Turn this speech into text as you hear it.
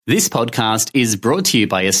This podcast is brought to you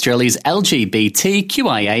by Australia's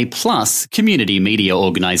LGBTQIA+ community media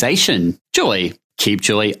organisation, Joy. Keep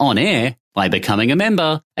Joy on air by becoming a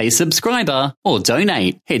member, a subscriber, or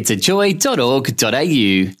donate. Head to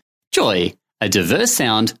joy.org.au. Joy, a diverse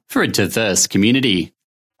sound for a diverse community.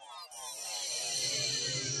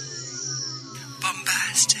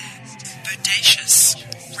 Bombastic, bodacious,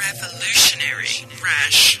 revolutionary,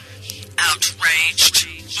 rash, outraged,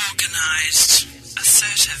 organised,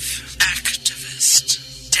 assertive, activist,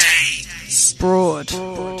 days. Broad.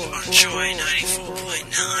 On Joy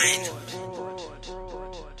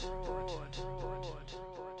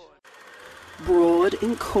 94.9. Broad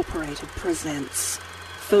Incorporated presents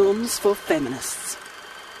Films for Feminists.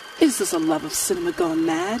 Is this a love of cinema gone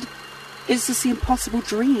mad? Is this the impossible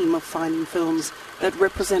dream of finding films that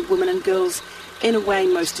represent women and girls in a way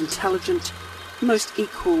most intelligent, most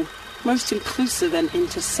equal, most inclusive and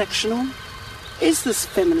intersectional? Is this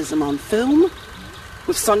feminism on film?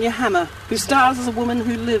 With Sonia Hammer, who stars as a woman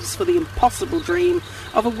who lives for the impossible dream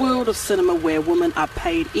of a world of cinema where women are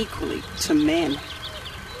paid equally to men.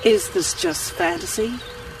 Is this just fantasy?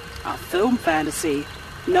 A film fantasy?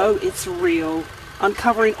 No, it's real.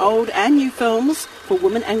 Uncovering old and new films for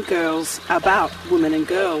women and girls about women and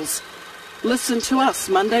girls. Listen to us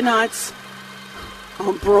Monday nights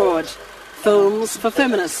on Broad. Films for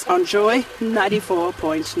Feminists on Joy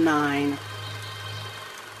 94.9.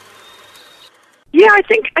 Yeah, I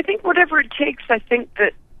think whatever it takes. I think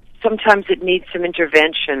that sometimes it needs some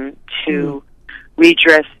intervention to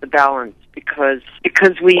redress the balance because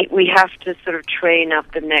we have to sort of train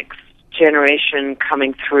up the next generation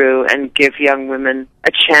coming through and give young women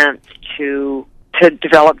a chance to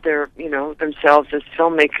develop their themselves as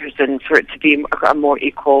filmmakers and for it to be a more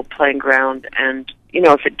equal playing ground. And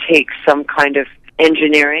if it takes some kind of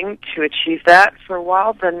engineering to achieve that for a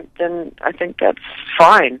while, then I think that's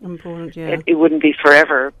fine. Important, yeah. It wouldn't be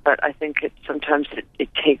forever, but I think sometimes it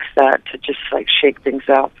takes that to just like shake things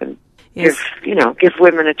up and give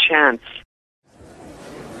women a chance.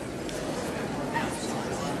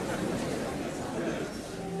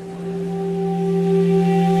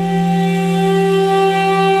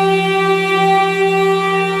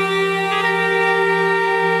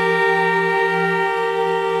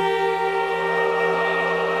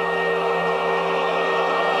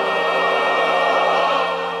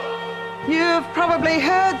 You've probably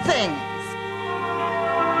heard things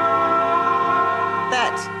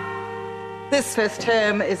that this first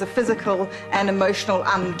term is a physical and emotional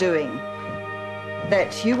undoing,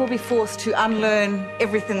 that you will be forced to unlearn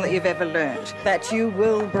everything that you've ever learned, that you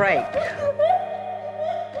will break.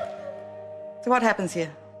 So what happens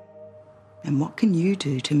here? And what can you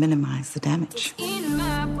do to minimize the damage?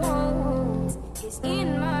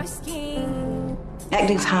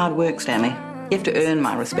 Acting's hard work, Stanley. You have to earn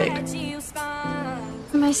my respect.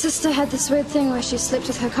 My sister had this weird thing where she slept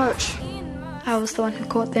with her coach. I was the one who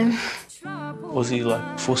caught them. Was he,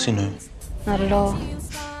 forcing her? Not at all.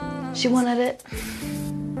 She wanted it.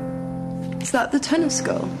 Is that the tennis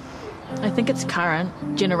girl? I think it's current,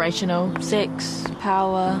 generational, sex,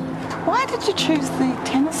 power. Why did you choose the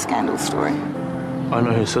tennis scandal story? I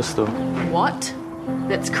know her sister. What?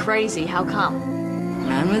 That's crazy. How come?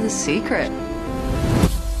 Man with a secret.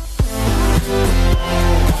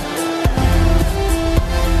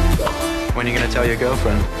 When are you going to tell your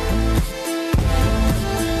girlfriend?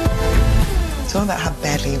 It's all about how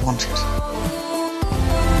badly you want it.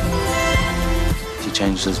 He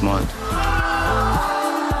changed his mind.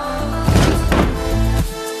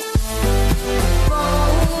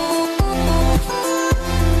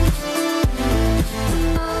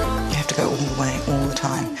 You have to go all the way, all the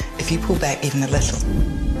time. If you pull back even a little,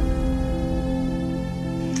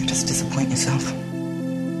 you just disappoint yourself.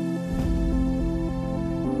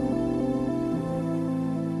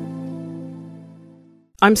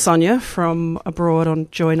 I'm Sonia from Abroad on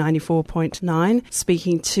Joy 94.9,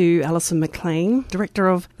 speaking to Alison Maclean, director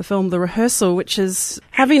of the film The Rehearsal, which is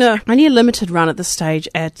having only a limited run at this stage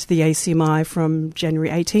at the ACMI from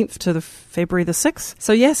January 18th to the February the 6th.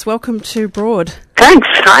 So yes, welcome to Broad. Thanks.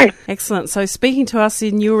 Hi. Excellent. So speaking to us,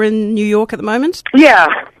 you're in New York at the moment? Yeah,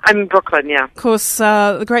 I'm in Brooklyn, yeah. Of course,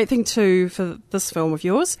 the great thing too for this film of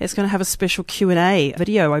yours, it's going to have a special Q&A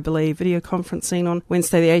video, I believe, video conferencing on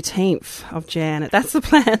Wednesday the 18th of Jan. That's the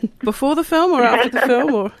plan. Before the film or after the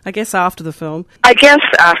film? Or I guess after the film. I guess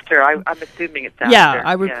after. I'm assuming it's after. Yeah,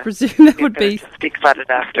 I would presume that would be... Speak about it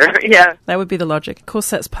after, yeah. That would be the logic. Of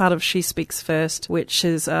course, that's part of She Speaks First, which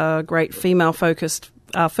is a great female-focused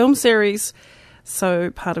film series. So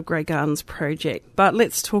part of Grey Garden's project. But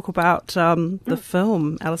let's talk about the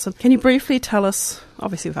film, Alison. Can you briefly tell us,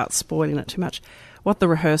 obviously without spoiling it too much, what the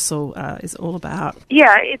rehearsal is all about.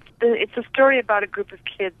 Yeah, it's a story about a group of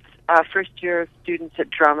kids, first-year students at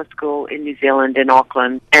drama school in New Zealand, in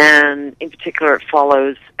Auckland. And in particular, it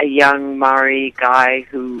follows a young Maori guy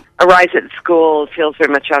who arrives at the school, feels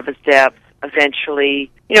very much out of his depth. Eventually,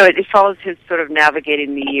 it follows his sort of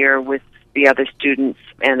navigating the year with the other students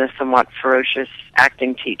and a somewhat ferocious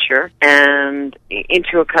acting teacher, and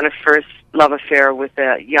into a kind of first love affair with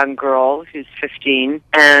a young girl who's 15,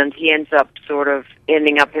 and he ends up sort of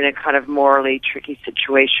ending up in a kind of morally tricky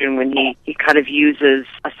situation when he kind of uses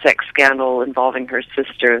a sex scandal involving her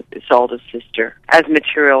sister, his oldest sister, as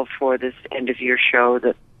material for this end-of-year show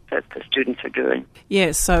that the students are doing.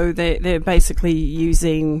 Yeah, so they're basically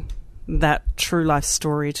using that true life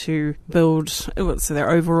story to build their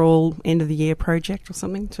overall end of the year project or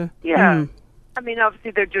something to. Yeah. I mean,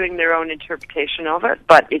 obviously they're doing their own interpretation of it,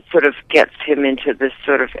 but it sort of gets him into this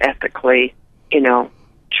sort of ethically,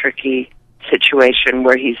 tricky situation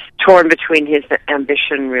where he's torn between his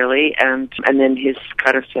ambition really and then his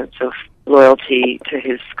kind of sense of loyalty to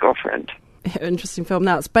his girlfriend. Interesting film.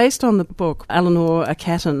 Now, it's based on the book Eleanor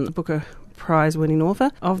Catton, Booker Prize-winning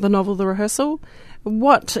author of the novel The Rehearsal.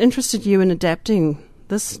 What interested you in adapting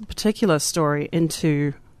this particular story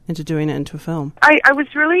into doing it into a film? I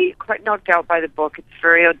was really quite knocked out by the book. It's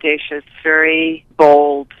very audacious, very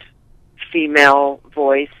bold, female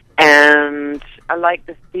voice, and I like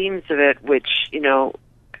the themes of it, which,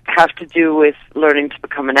 have to do with learning to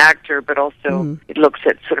become an actor, but also it looks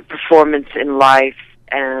at sort of performance in life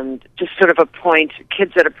and just sort of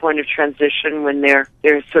kids at a point of transition when they're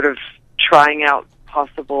sort of trying out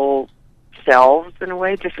possible selves in a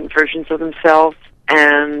way, different versions of themselves.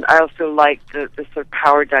 And I also like the sort of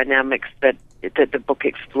power dynamics that the book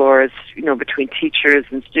explores, between teachers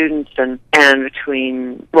and students and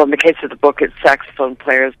between, well, in the case of the book, it's saxophone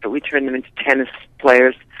players, but we turn them into tennis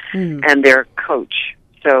players and their coach.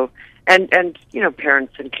 So, and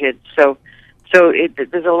parents and kids. So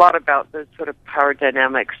there's a lot about the sort of power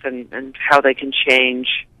dynamics and how they can change.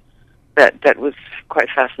 That was quite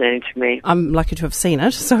fascinating to me. I'm lucky to have seen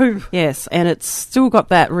it, so yes, and it's still got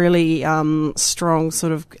that really strong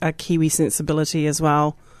sort of Kiwi sensibility as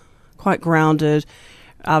well, quite grounded,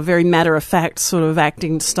 very matter-of-fact sort of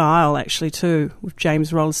acting style actually too, with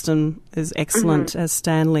James Rolleston is excellent as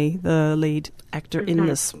Stanley, the lead actor in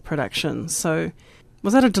this production. So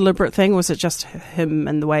was that a deliberate thing, or was it just him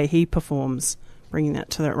and the way he performs, bringing that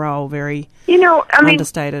to that role, very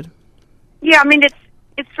understated? Yeah, I mean,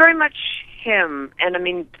 it's very much him, and I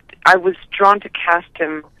mean, I was drawn to cast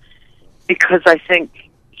him because I think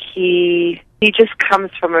he just comes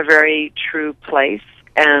from a very true place,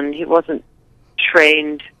 and he wasn't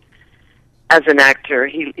trained as an actor.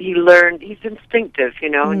 He learned, he's instinctive,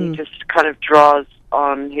 and he just kind of draws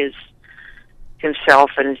on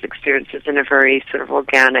himself and his experiences in a very sort of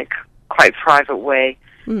organic, quite private way.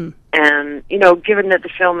 And, given that the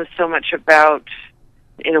film is so much about,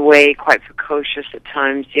 in a way, quite precocious at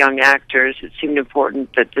times, young actors, it seemed important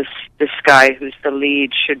that this guy who's the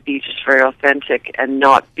lead should be just very authentic and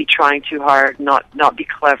not be trying too hard, not be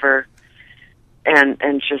clever,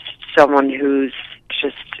 and just someone who's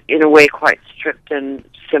just, in a way, quite strict and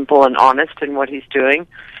simple and honest in what he's doing.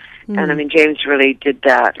 And, I mean, James really did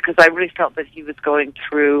that, because I really felt that he was going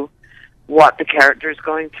through what the character is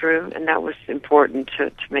going through, and that was important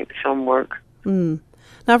to make the film work.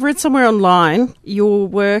 Now, I've read somewhere online your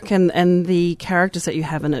work and the characters that you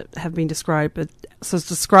have in it have been described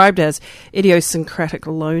as idiosyncratic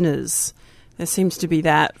loners. There seems to be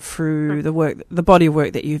that through the body of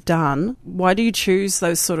work that you've done. Why do you choose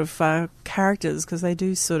those sort of characters? Because they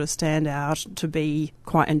do sort of stand out to be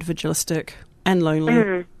quite individualistic and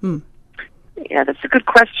lonely. Yeah, that's a good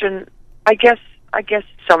question. I guess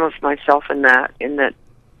some of myself in that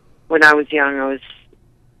when I was young,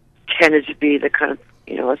 tended to be the kind of,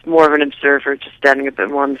 I was more of an observer, just standing a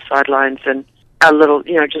bit more on the sidelines, and a little,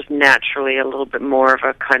 just naturally a little bit more of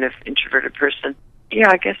a kind of introverted person. Yeah,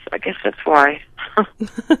 I guess that's why.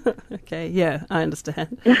 Okay, yeah, I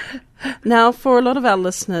understand. Now, for a lot of our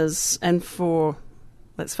listeners, and for,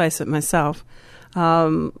 let's face it, myself,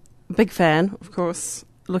 big fan, of course,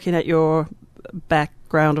 looking at your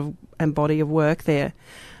background and body of work there.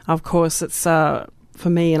 Of course, it's, for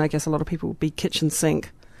me, and I guess a lot of people, would be Kitchen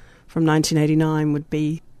Sink from 1989 would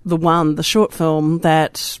be the short film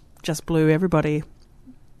that just blew everybody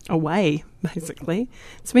away, basically.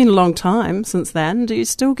 It's been a long time since then. Do you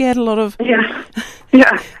still get a lot of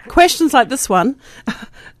questions like this one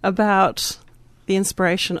about the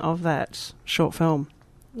inspiration of that short film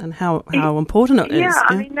and how important it is? Yeah,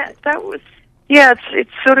 I mean, that was... Yeah, it's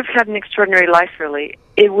sort of had an extraordinary life, really.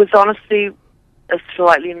 It was honestly a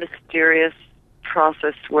slightly mysterious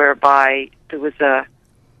process whereby there was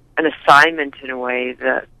an assignment, in a way,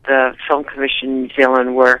 that the Film Commission in New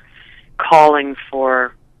Zealand were calling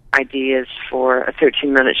for ideas for a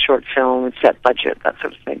 13-minute short film with set budget, that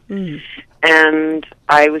sort of thing. And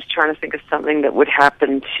I was trying to think of something that would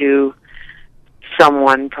happen to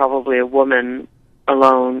someone, probably a woman,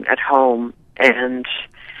 alone at home. And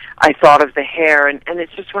I thought of the hair, and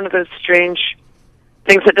it's just one of those strange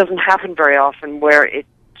things that doesn't happen very often, where it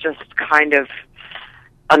just kind of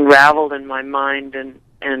unraveled in my mind and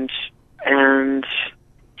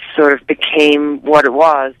sort of became what it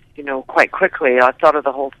was, quite quickly. I thought of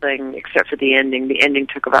the whole thing, except for the ending. The ending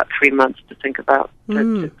took about 3 months to think about,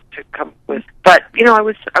 to come up with. But, I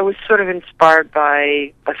was sort of inspired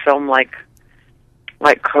by a film like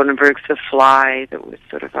Cronenberg's The Fly, that was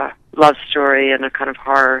sort of a love story and a kind of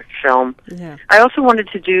horror film. Yeah. I also wanted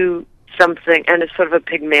to do something, and it's sort of a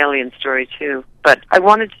Pygmalion story too, but I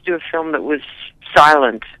wanted to do a film that was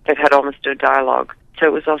silent, that had almost no dialogue. So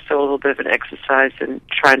it was also a little bit of an exercise in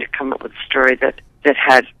trying to come up with a story that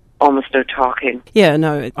had almost no talking. Yeah,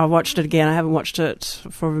 no, I watched it again. I haven't watched it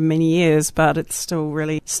for many years, but it's still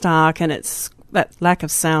really stark, and that lack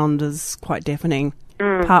of sound is quite deafening,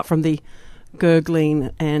 apart from the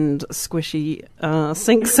gurgling and squishy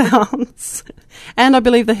sink sounds. And I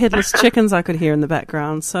believe the headless chickens I could hear in the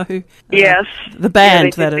background. So yes, the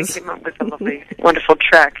band, they is. They came up with a lovely, wonderful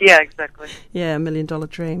track. Yeah, exactly. Yeah, $1 Million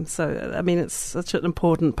Dream. So, I mean, it's such an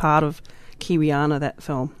important part of Kiwiana, that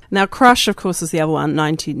film. Now, Crush, of course, is the other one,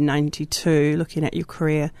 1992, looking at your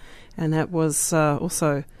career. And that was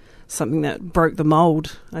also something that broke the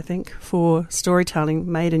mould, I think, for storytelling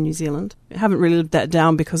made in New Zealand. I haven't really lived that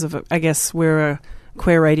down because of, I guess, we're a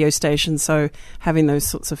queer radio station, so having those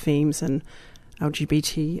sorts of themes and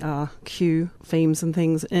LGBTQ themes and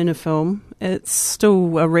things in a film, it's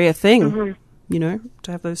still a rare thing, to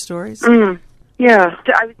have those stories. Yeah,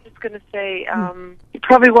 I was just going to say, it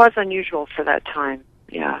probably was unusual for that time.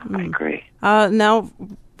 Yeah, I agree. Now,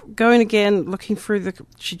 going again, looking through the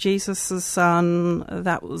Jesus' Son,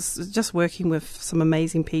 that was just working with some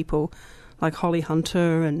amazing people like Holly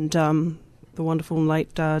Hunter and the wonderful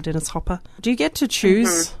late Dennis Hopper. Do you get to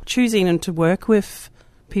choosing and to work with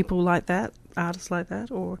people like that, artists like that,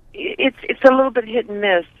 or? It's a little bit hit and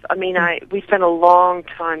miss. I mean, we spent a long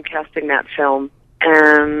time casting that film,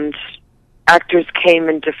 and actors came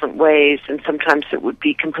in different ways, and sometimes it would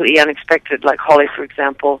be completely unexpected. Like Holly, for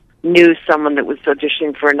example, knew someone that was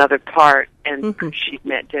auditioning for another part, and she'd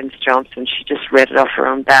met Dennis Johnson. She just read it off her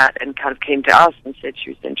own bat and kind of came to us and said she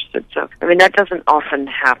was interested. So, I mean, that doesn't often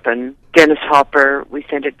happen. Dennis Hopper, we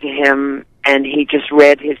sent it to him, and he just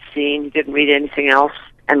read his scene. He didn't read anything else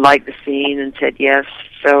and liked the scene and said yes.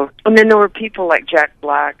 So, and then there were people like Jack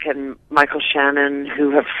Black and Michael Shannon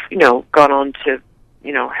who have, gone on to,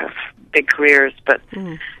 have big careers, but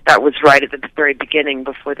that was right at the very beginning,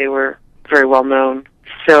 before they were very well known.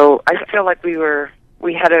 So I feel like we were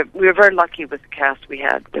very lucky with the cast we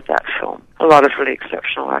had with that film. A lot of really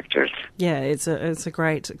exceptional actors. Yeah, it's a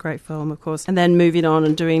great film, of course. And then moving on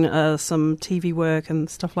and doing some TV work and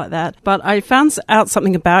stuff like that. But I found out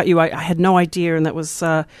something about you I had no idea, and that was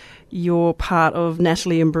you're part of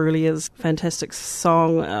Natalie Imbruglia's fantastic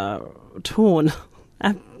song Torn.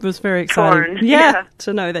 I was very excited. Torn, yeah,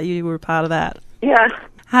 to know that you were part of that. Yeah.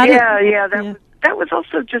 That was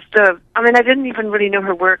also just I didn't even really know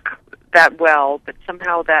her work that well, but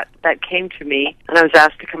somehow that came to me, and I was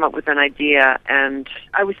asked to come up with an idea. And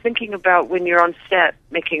I was thinking about when you're on set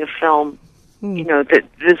making a film, that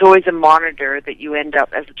there's always a monitor that you end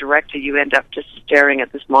up, as a director, you end up just staring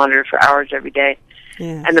at this monitor for hours every day.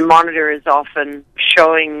 Yeah. And the monitor is often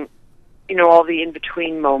showing, all the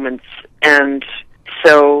in-between moments. And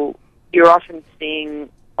so you're often seeing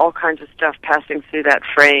all kinds of stuff passing through that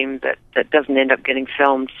frame that doesn't end up getting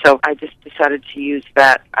filmed. So I just decided to use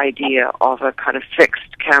that idea of a kind of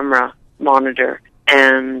fixed camera monitor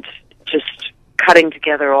and just cutting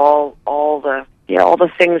together all the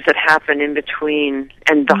things that happen in between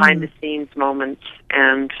and behind the scenes moments,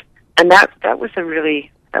 and that was a really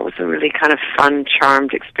kind of fun,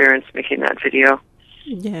 charmed experience making that video.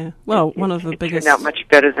 Yeah, well, one of the biggest. Turned out much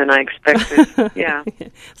better than I expected. Yeah,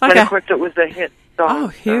 it's like and of course it was a hit song. Oh,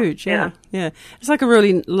 huge! So, yeah. It's like a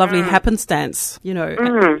really lovely happenstance,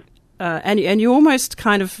 and you almost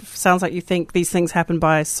kind of sounds like you think these things happen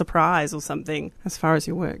by surprise or something, as far as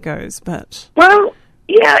your work goes. But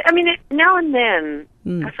yeah, I mean, now and then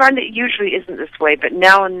I find it usually isn't this way, but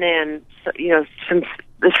now and then, since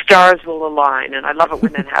the stars will align, and I love it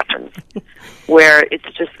when that happens, where it's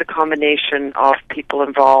just the combination of people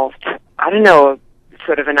involved. I don't know,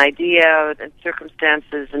 sort of an idea and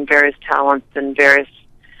circumstances and various talents and various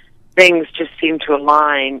things just seem to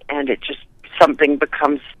align and something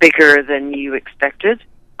becomes bigger than you expected.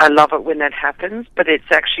 I love it when that happens, but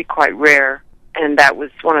it's actually quite rare. And that was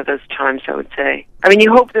one of those times, I would say. I mean,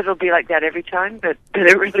 you hope that it'll be like that every time, but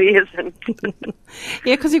it really isn't.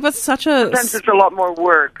 Yeah, because you've got such a... Sometimes it's a lot more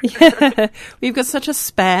work. Yeah, we've got such a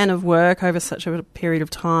span of work over such a period of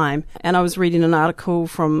time. And I was reading an article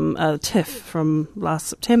from TIFF from last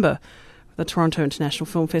September, the Toronto International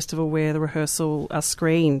Film Festival, where the rehearsal are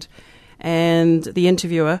screened. And the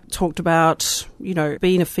interviewer talked about,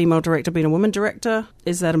 being a female director, being a woman director.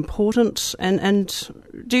 Is that important? And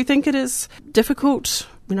do you think it is difficult,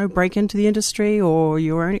 break into the industry, or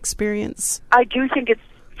your own experience? I do think it's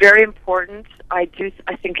very important. I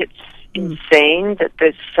think it's insane that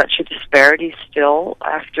there's such a disparity still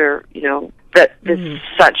after, that there's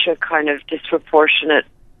such a kind of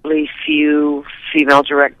disproportionately few female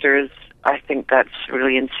directors. I think that's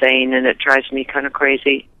really insane, and it drives me kind of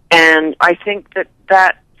crazy. And I think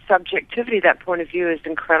that subjectivity, that point of view, is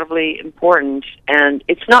incredibly important. And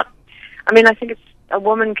it's not, I think a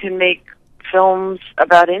woman can make films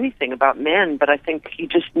about anything, about men, but I think you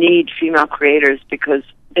just need female creators because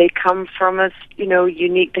they come from us,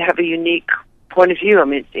 unique, to have a unique point of view.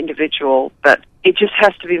 It's individual, but it just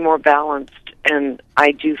has to be more balanced. And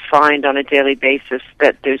I do find on a daily basis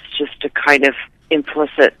that there's just a kind of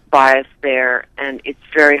implicit bias there, and it's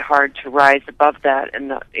very hard to rise above that.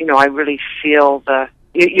 And I really feel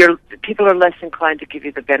people are less inclined to give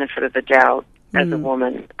you the benefit of the doubt as a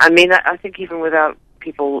woman. I think even without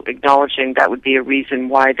people acknowledging, that would be a reason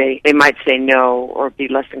why they might say no or be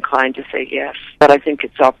less inclined to say yes. But I think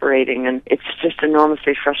it's operating, and it's just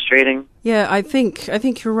enormously frustrating. Yeah, I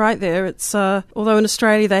think you're right there. It's although in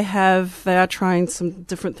Australia they are trying some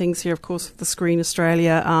different things here. Of course, the Screen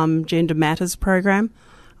Australia Gender Matters program.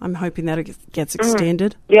 I'm hoping that it gets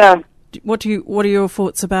extended. Yeah. What are your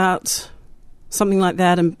thoughts about something like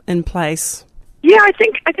that in place? Yeah, I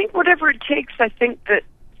think whatever it takes. I think that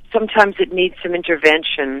sometimes it needs some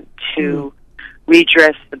intervention to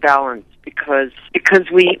redress the balance because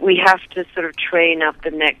we have to sort of train up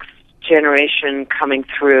the next generation coming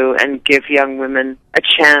through and give young women a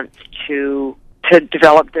chance to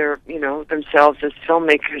develop their themselves as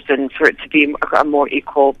filmmakers, and for it to be a more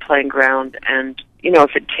equal playing ground. And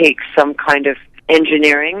if it takes some kind of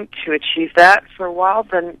engineering to achieve that for a while,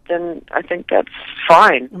 then I think that's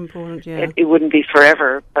fine. Important, yeah. It wouldn't be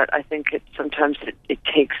forever, but I think sometimes it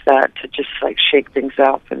takes that to just shake things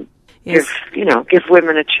up and give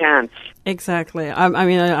women a chance. Exactly.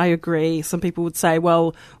 I agree. Some people would say,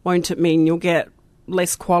 well, won't it mean you'll get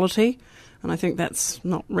less quality? And I think that's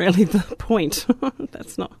not really the point.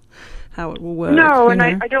 That's not how it will work. No, and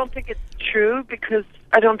I don't think it's true, because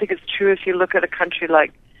I don't think it's true if you look at a country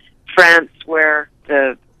like France, where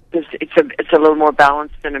it's a little more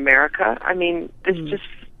balanced than America. There's just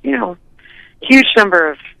huge number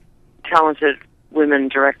of talented women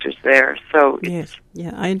directors there. So yes,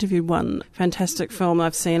 yeah. I interviewed one fantastic film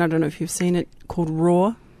I've seen. I don't know if you've seen it, called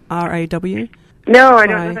Raw, R-A-W. No, I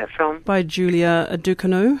don't know that film. By Julia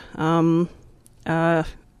Ducournau.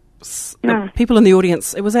 People in the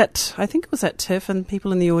audience. I think it was at TIFF, and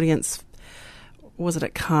people in the audience. Was it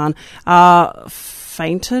at Cannes?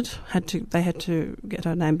 Fainted. They had to get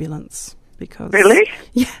an ambulance because. Really?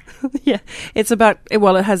 Yeah, yeah. It's about.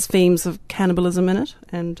 Well, it has themes of cannibalism in it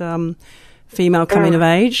and female coming of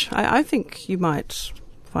age. I think you might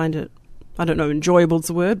find it. I don't know, enjoyable is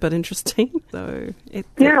the word, but interesting. So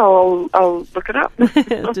I'll look it up.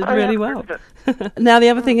 It did really well. Now, the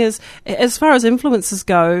other thing is, as far as influences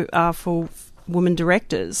go for women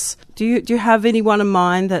directors, do you have anyone in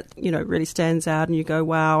mind that really stands out and you go,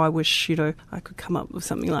 wow, I wish I could come up with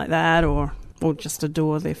something like that, or just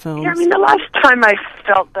adore their films? Yeah, the last time I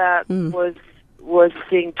felt that was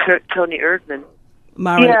seeing Tony Erdmann.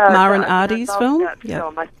 Maren Ardy's film.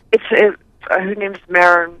 Film. Her name's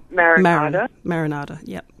Marinada. Marinada.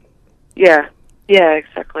 Yep. Yeah,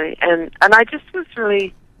 exactly. And I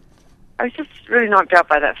was just really knocked out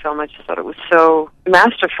by that film. I just thought it was so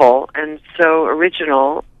masterful and so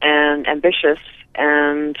original and ambitious,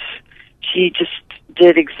 and she just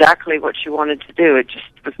did exactly what she wanted to do. It just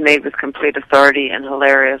was made with complete authority and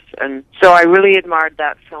hilarious, and so I really admired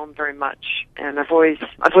that film very much. And I've always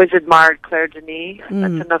admired Claire Denis.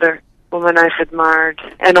 That's another woman I've admired,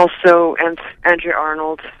 and also Andrea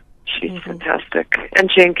Arnold. She's fantastic,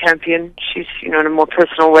 and Jane Campion. She's in a more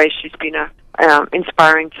personal way, she's been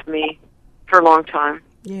inspiring to me for a long time.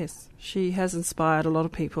 Yes, she has inspired a lot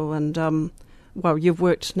of people, and well, you've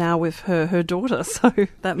worked now with her daughter, so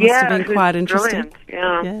that must have been quite interesting.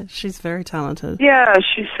 Brilliant. Yeah, she's very talented. Yeah,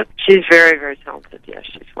 she's very, very talented. Yeah,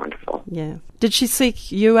 she's wonderful. Yeah. Did she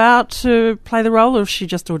seek you out to play the role, or she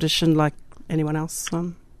just auditioned like anyone else?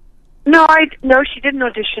 No, she didn't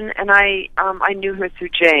audition, and I knew her through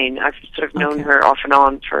Jane. I've sort of known her off and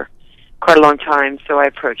on for quite a long time, so I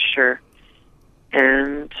approached her,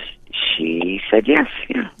 and she said yes.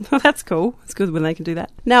 Yeah. Well, that's cool. It's good when they can do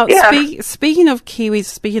that. Now, speaking of Kiwis,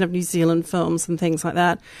 speaking of New Zealand films and things like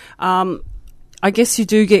that, I guess you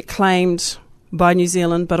do get claimed by New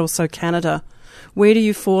Zealand, but also Canada. Where do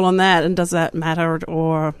you fall on that, and does that matter,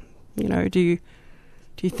 or do you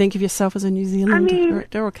think of yourself as a New Zealand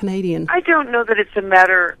director or Canadian? I don't know that it's a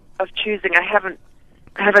matter of choosing. I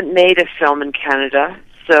haven't made a film in Canada,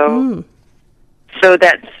 so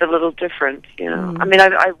that's a little different. I mean,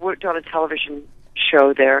 I worked on a television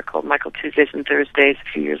show there called Michael Tuesdays and Thursdays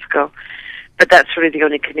a few years ago, but that's really the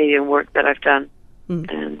only Canadian work that I've done,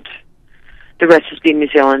 and the rest has been New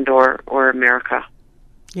Zealand or America.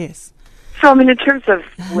 Yes. So, I mean, in terms of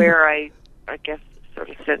where I guess sort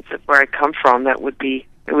of sense of where I come from, it would be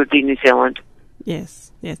New Zealand.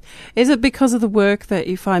 Yes, yes. Is it because of the work that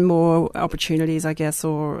you find more opportunities, I guess,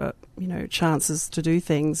 or chances to do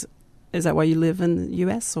things? Is that why you live in the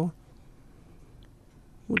US, or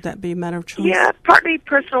would that be a matter of choice? Yeah, partly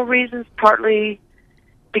personal reasons, partly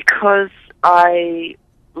because I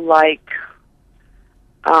like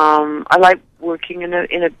working in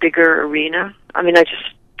a bigger arena. I mean,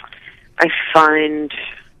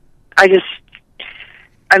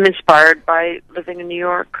 I'm inspired by living in New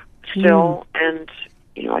York still, and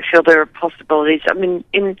I feel there are possibilities. I mean,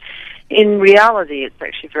 in reality, it's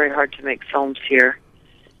actually very hard to make films here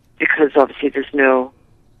because obviously there's no,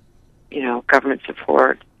 government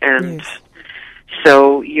support, and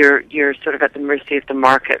so you're sort of at the mercy of the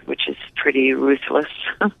market, which is pretty ruthless.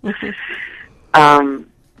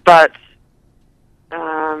 But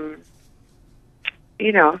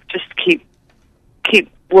just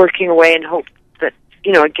keep working away and hope that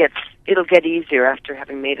it'll get easier after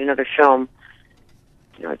having made another film.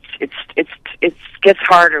 It gets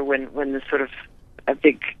harder when there's sort of a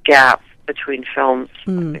big gap between films.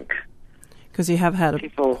 I think because you have had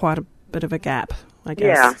quite a bit of a gap, I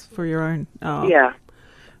guess, for your own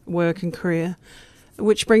work and career.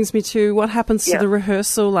 Which brings me to what happens to the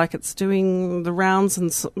rehearsal, like it's doing the rounds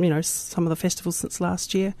and some of the festivals since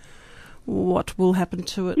last year. What will happen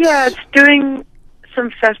to it? Yeah, it's doing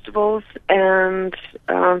some festivals and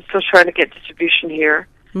still trying to get distribution here,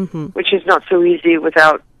 which is not so easy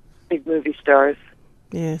without big movie stars.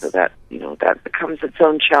 Yes. So that that becomes its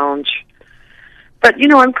own challenge. But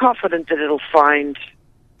I'm confident that it'll find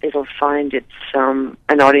its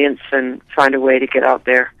an audience and find a way to get out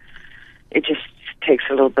there. It just takes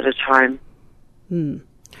a little bit of time.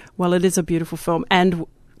 Well, it is a beautiful film, and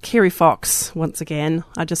Kerry Fox once again.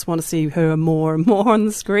 I just want to see her more and more on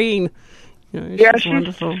the screen. She's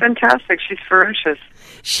wonderful. Fantastic. She's ferocious.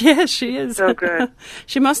 Yeah, she is. So good.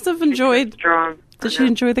 She must have enjoyed. Strong. Did she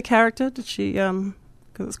enjoy the character? Did she? Because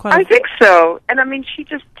it's quite. I think so. And I mean, she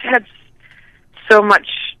just had so much.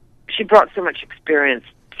 She brought so much experience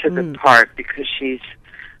to the part because she's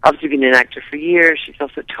obviously been an actor for years. She's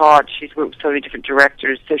also taught. She's worked with so many different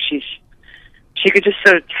directors, so she could just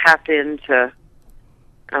sort of tap into.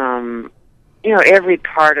 Every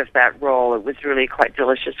part of that role. It was really quite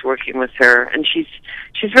delicious working with her, and she's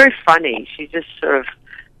very funny. She just sort of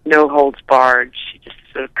no holds barred. She just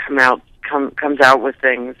sort of comes out with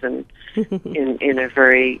things, and in a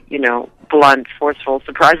very blunt, forceful,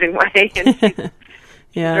 surprising way. And she's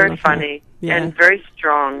very funny and very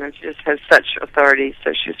strong, and she just has such authority.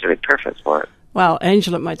 So she's really perfect for it. Well,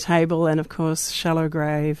 Angel at My Table, and of course Shallow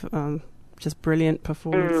Grave. Just brilliant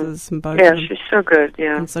performances from both of them. Yeah, she's so good,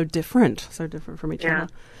 and so different from each other.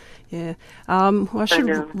 Yeah. Well, I should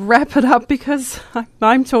wrap it up because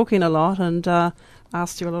I'm talking a lot and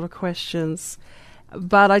asked you a lot of questions.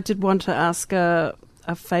 But I did want to ask a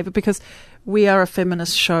favour because we are a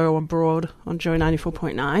feminist show abroad on Joy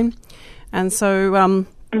 94.9. And so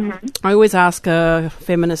I always ask a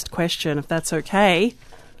feminist question, if that's okay.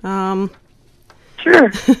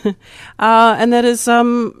 Sure. And that is,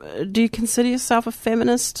 do you consider yourself a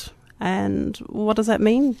feminist? And what does that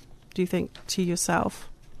mean, do you think, to yourself?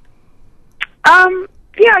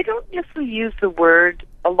 Yeah, I don't necessarily use the word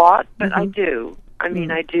a lot, but I do. I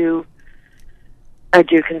mean, I do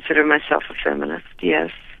consider myself a feminist,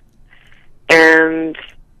 yes. And,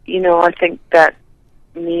 I think that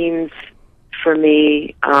means, for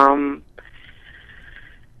me,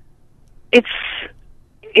 it's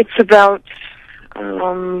about...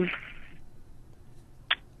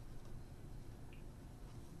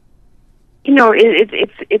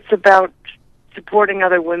 it's about supporting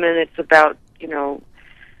other women. It's about,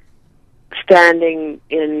 standing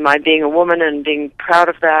in my being a woman and being proud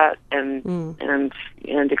of that and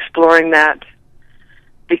exploring that,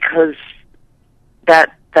 because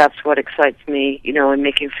that's what excites me, in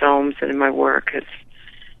making films and in my work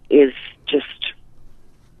is just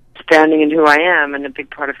standing in who I am, and a big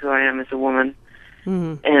part of who I am as a woman.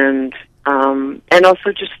 And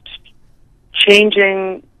also just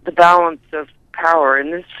changing the balance of power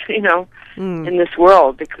in this, in this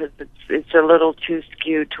world, because it's a little too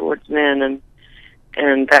skewed towards men,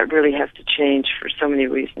 and that really has to change for so many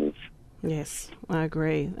reasons. Yes, I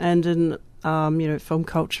agree. And in film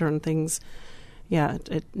culture and things,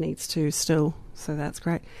 it needs to still. So that's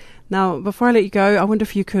great. Now, before I let you go, I wonder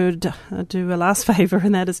if you could do a last favour,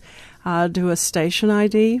 and that is do a station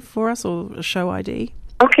ID for us, or a show ID.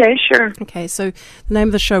 Okay, sure. Okay, so the name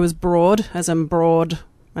of the show is Broad, as in broad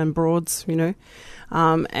and broads, and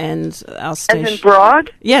our station... As in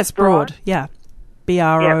broad? Yes, broad, yeah.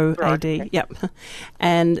 BROAD, okay. Yep.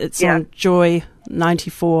 And it's on Joy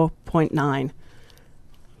 94.9.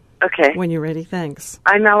 Okay. When you're ready, thanks.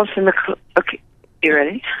 I'm Alison Maclean. Okay, you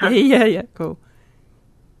ready? Yeah, cool.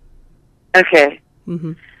 Okay.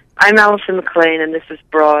 I'm Alison Maclean, and this is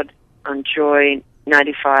Broad on Joy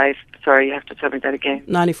 95. Sorry, you have to tell me that again.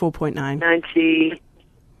 94.9.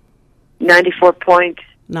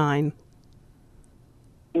 94.9.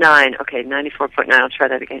 9. Okay, 94.9. I'll try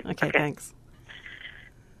that again. Okay, thanks.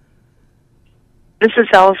 This is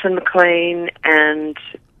Alison Maclean, and...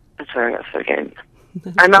 Sorry, I'll start again.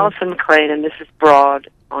 I'm Alison Maclean, and this is Broad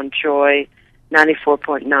on Joy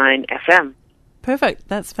 94.9 FM. Perfect.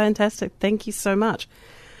 That's fantastic. Thank you so much.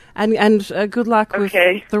 And good luck with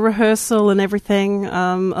the rehearsal and everything.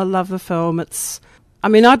 I love the film.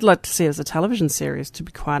 I'd like to see it as a television series, to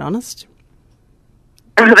be quite honest.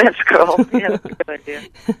 Oh, that's cool. Yeah, that's a good idea.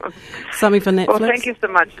 Something for Netflix. Well, thank you so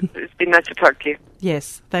much. It's been nice to talk to you.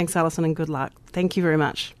 Yes. Thanks, Alison, and good luck. Thank you very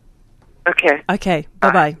much. Okay. Okay.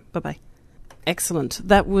 Bye-bye. Bye-bye. Excellent.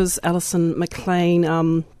 That was Alison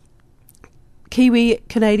Maclean,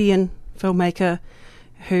 Kiwi-Canadian filmmaker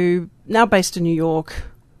who now based in New York,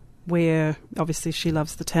 where obviously she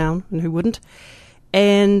loves the town, and who wouldn't,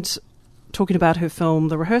 and talking about her film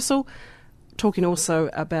The Rehearsal, talking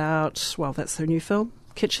also about, that's her new film,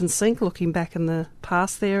 Kitchen Sink, looking back in the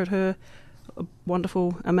past there at her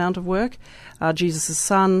wonderful amount of work, Jesus'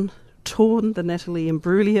 Son, Torn, the Natalie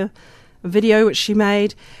Imbruglia video which she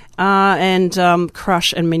made, and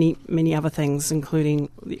Crush, and many, many other things, including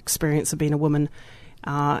the experience of being a woman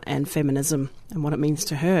and feminism and what it means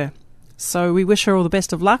to her. So we wish her all the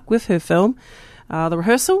best of luck with her film, The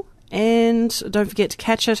Rehearsal, and don't forget to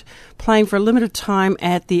catch it playing for a limited time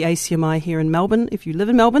at the ACMI here in Melbourne. If you live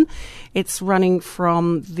in Melbourne, it's running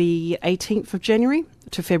from the 18th of January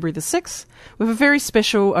to February the 6th with a very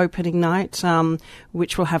special opening night,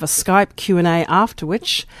 which will have a Skype Q&A after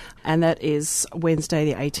which, and that is Wednesday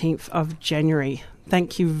the 18th of January.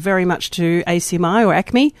 Thank you very much to ACMI or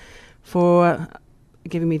ACME for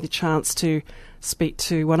giving me the chance to speak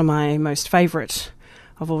to one of my most favourite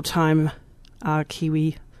of all time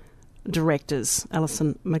Kiwi directors,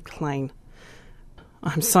 Alison Maclean.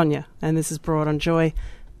 I'm Sonia, and this is Broad on Joy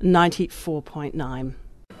 94.9.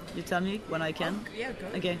 You tell me when I can? Yeah, go.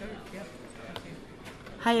 Okay.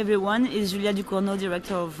 Hi everyone, it's Julia Ducournau,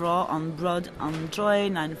 director of Raw on Broad on Joy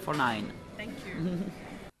 949. Thank you.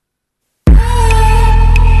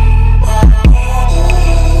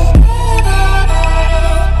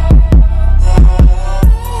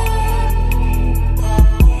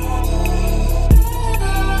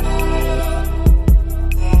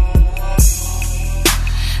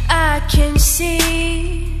 Can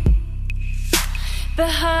see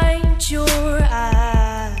behind your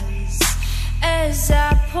eyes as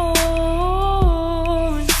I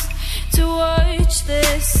pause to watch the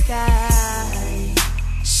sky.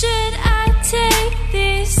 Should I take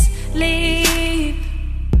this leap,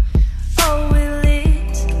 or will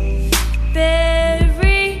it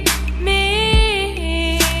bury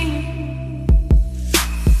me?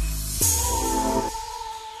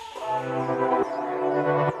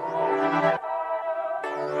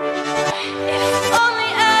 If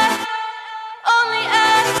only I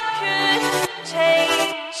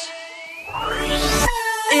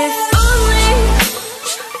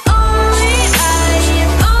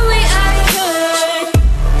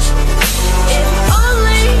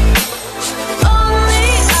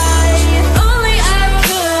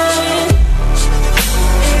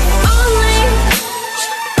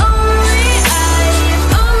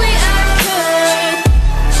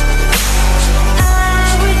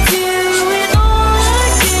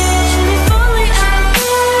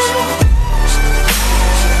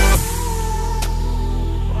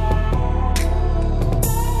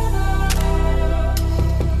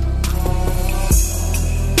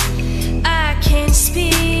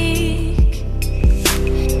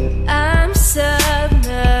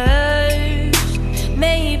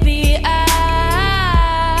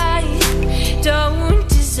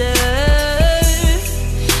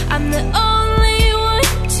I'm the only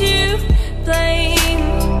one to blame.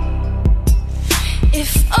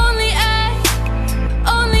 If only I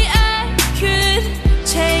could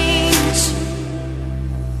change.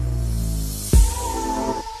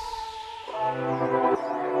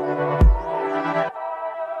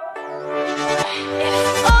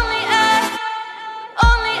 If only I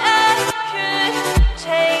could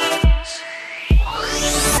change.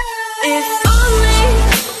 If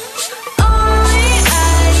only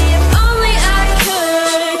I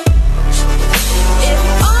could.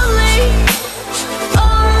 If only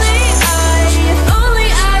I could. If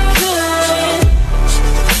only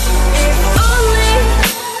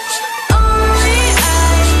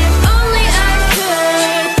I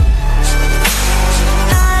could.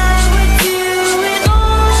 I would do it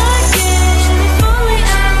all again. If only I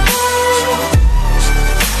could.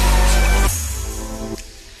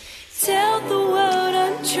 Tell the world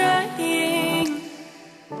I'm trying.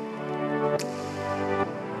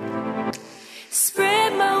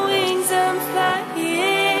 Spread my wings, I'm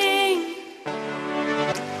flying.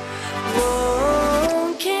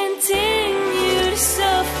 Won't continue to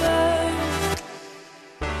suffer.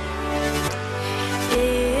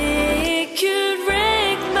 It could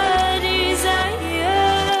wreck my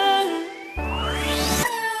desire.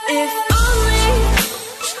 If only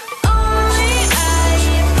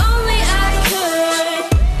I could.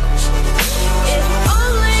 If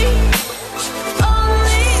only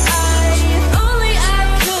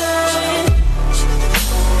I could.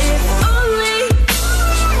 If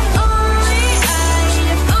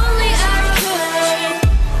only I could.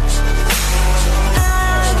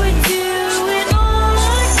 I would do it all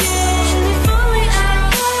again. If only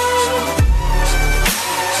I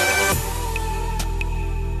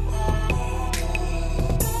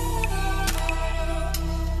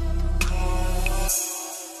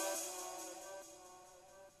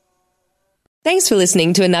Thanks for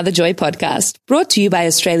listening to another Joy podcast, brought to you by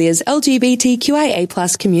Australia's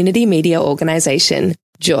LGBTQIA+ community media organisation,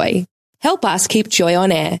 Joy. Help us keep Joy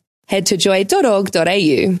on air. Head to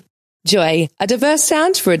joy.org.au. Joy, a diverse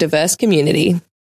sound for a diverse community.